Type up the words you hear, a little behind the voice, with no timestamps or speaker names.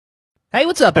Hey,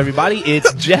 what's up, everybody?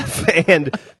 It's Jeff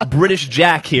and British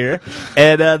Jack here,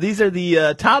 and these are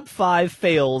the top 5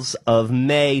 fails of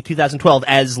May 2012,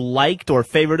 as liked or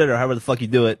favorited or however the fuck you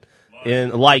do it.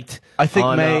 Liked. I think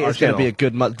on, May is going to channel. be a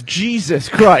good month. Jesus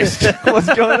Christ,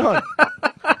 what's going on?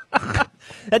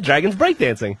 That dragon's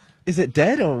breakdancing. Is it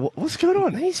dead or what's going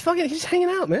on? He's hanging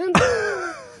out, man.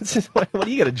 What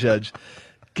do you got to judge?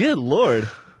 Good lord,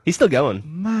 he's still going.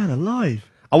 Man alive.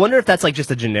 I wonder if that's like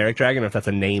just a generic dragon or if that's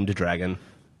a named dragon.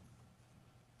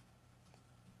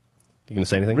 You gonna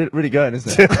say anything? Really going,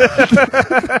 isn't it?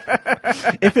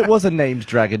 If it was a named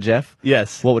dragon, Jeff,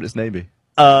 Yes. what would its name be?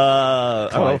 I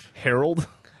don't know. Clive. Harold.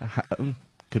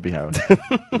 Could be Harold.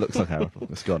 It looks like Harold.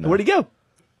 It's gone now. Where'd he go?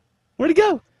 Where'd he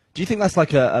go? Do you think that's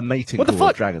like a mating What the call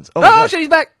fuck? of dragons? Oh shit, he's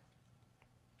back.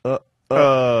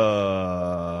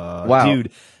 Wow.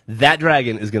 Dude, that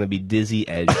dragon is gonna be dizzy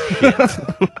as shit.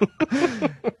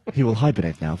 He will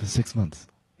hibernate now for 6 months.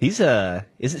 He's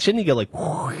shouldn't he go like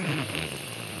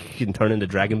he can turn into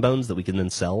dragon bones that we can then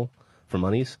sell for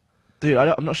monies? Dude,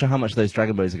 I'm not sure how much those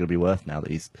dragon bones are going to be worth now that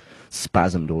he's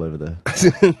spasmed all over the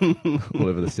all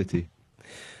over the city.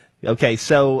 Okay,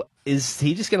 so is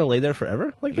he just gonna lay there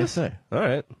forever like I guess this? so. All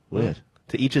right. Weird. Well,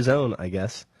 to each his own, I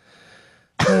guess.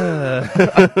 All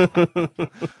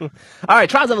right,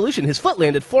 Trials Evolution. His foot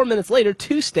landed 4 minutes later,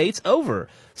 2 states over.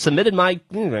 Submitted my.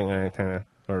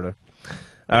 All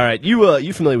right,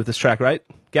 you familiar with this track, right,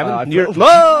 Gavin?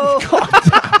 Whoa!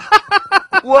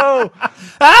 Whoa!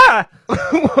 Ah!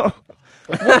 Whoa.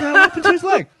 What the hell happened to his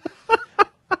leg?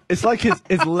 It's like his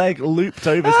leg looped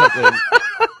over something,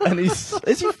 and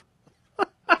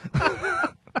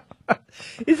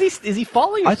is he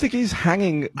falling? I think he's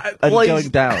hanging and well, going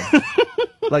down.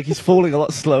 Like he's falling a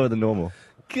lot slower than normal.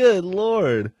 Good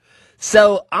lord!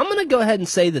 So I'm gonna go ahead and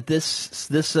say that this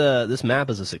map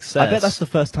is a success. I bet that's the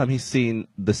first time he's seen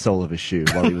the sole of his shoe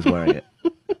while he was wearing it.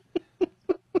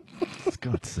 For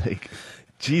God's sake!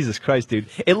 Jesus Christ, dude!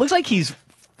 It looks like he's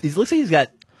got.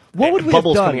 What would we have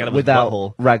bubbles coming out done of his without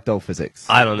butthole. ragdoll physics?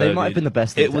 I don't know. They might have dude. been the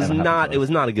best thing It to was ever happen not. to It us. was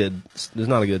not a good. It was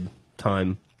not a good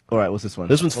time. All right, what's this one?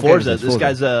 This one's What game is Forza. This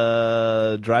guy's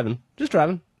driving. Just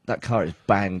driving. That car is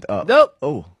banged up. Nope.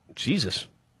 Oh, Jesus.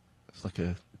 it's like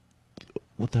a.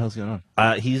 What the hell's going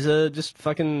on? He's just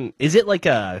fucking. Is it like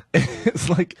a It's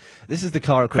like this is the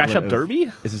car crash equivalent up of-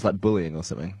 derby? This is like bullying or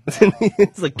something.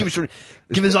 It's like give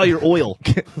us all your oil.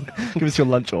 Give us your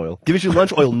lunch oil. Give us your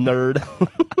lunch oil, nerd.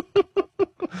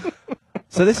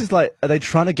 So this is like, are they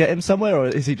trying to get him somewhere, or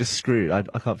is he just screwed? I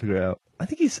can't figure it out. I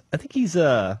think he's.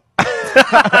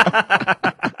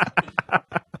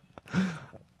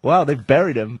 Wow, they've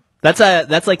buried him. That's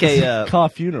like a Car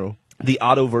funeral. the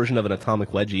auto version of an atomic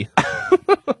wedgie.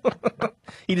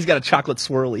 He just got a chocolate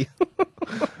swirly.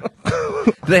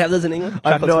 Do they have those in England?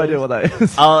 I have no idea what that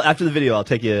is. After the video,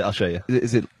 I'll show you.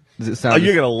 Does it sound? Oh,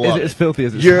 you're gonna love Is it. it as filthy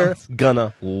as it You're sounds?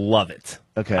 gonna love it.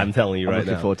 Okay. I'm telling you I'm right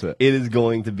looking now. forward to it. It is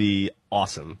going to be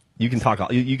awesome. You can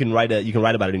talk. You can write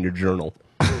about it in your journal.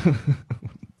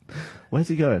 Where's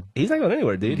he going? He's not going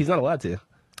anywhere, dude. He's not allowed to.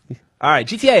 All right,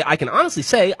 GTA. I can honestly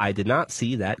say I did not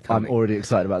see that coming. I'm already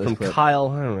excited about this From clip. Kyle.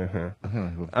 All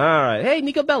right. Hey,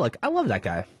 Nico Bellic. I love that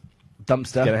guy.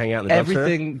 Dumpster. Gonna hang out in the dumpster?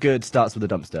 Everything good starts with a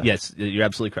dumpster. Yes, you're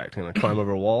absolutely correct. I'm gonna climb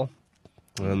over a wall.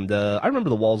 And I remember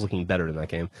the walls looking better in that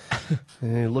game.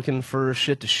 Looking for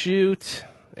shit to shoot.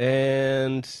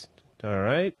 And all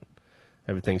right.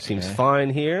 Everything seems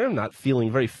fine here. I'm not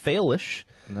feeling very failish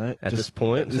No, at this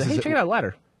point. this Hey, is- check out a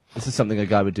ladder. This is something a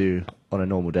guy would do on a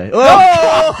normal day.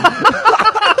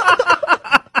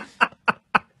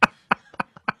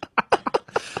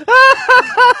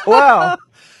 Wow.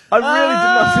 I really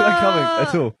did not see that coming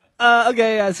at all.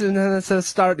 Okay, that's a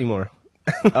start anymore.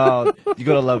 Oh, you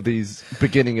gotta love these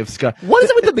beginning of Sky. What is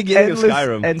it with the beginning of Endless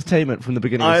Skyrim? entertainment from the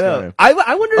beginning I of know. Skyrim.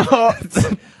 I wonder.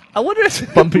 I wonder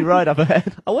if Bumpy ride up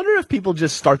ahead. I wonder if people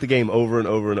just start the game over and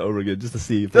over and over again just to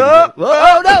see if they Oh!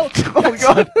 oh no! Oh my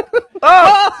god!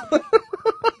 Oh!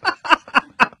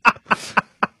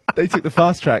 They took the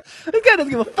fast track. This guy doesn't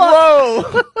give a fuck.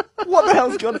 Whoa! What the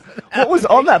hell's going on? What was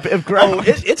on that bit of ground? Oh,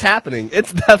 it's happening.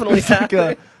 It's definitely It's like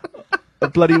happening. a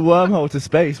bloody wormhole to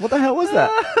space. What the hell was that?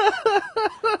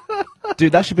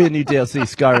 Dude, that should be a new DLC,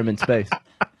 Skyrim in space.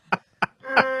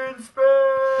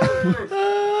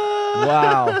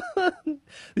 Wow.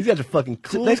 These guys are fucking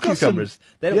cool They've got some- cucumbers.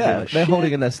 They don't Yeah, give a they're shit.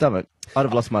 holding in their stomach. I'd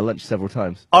have lost my lunch several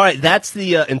times. All right, that's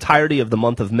the entirety of the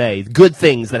month of May. Good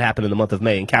things that happened in the month of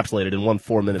May, encapsulated in one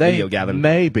 4-minute They video, Gavin.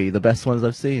 may be the best ones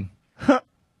I've seen.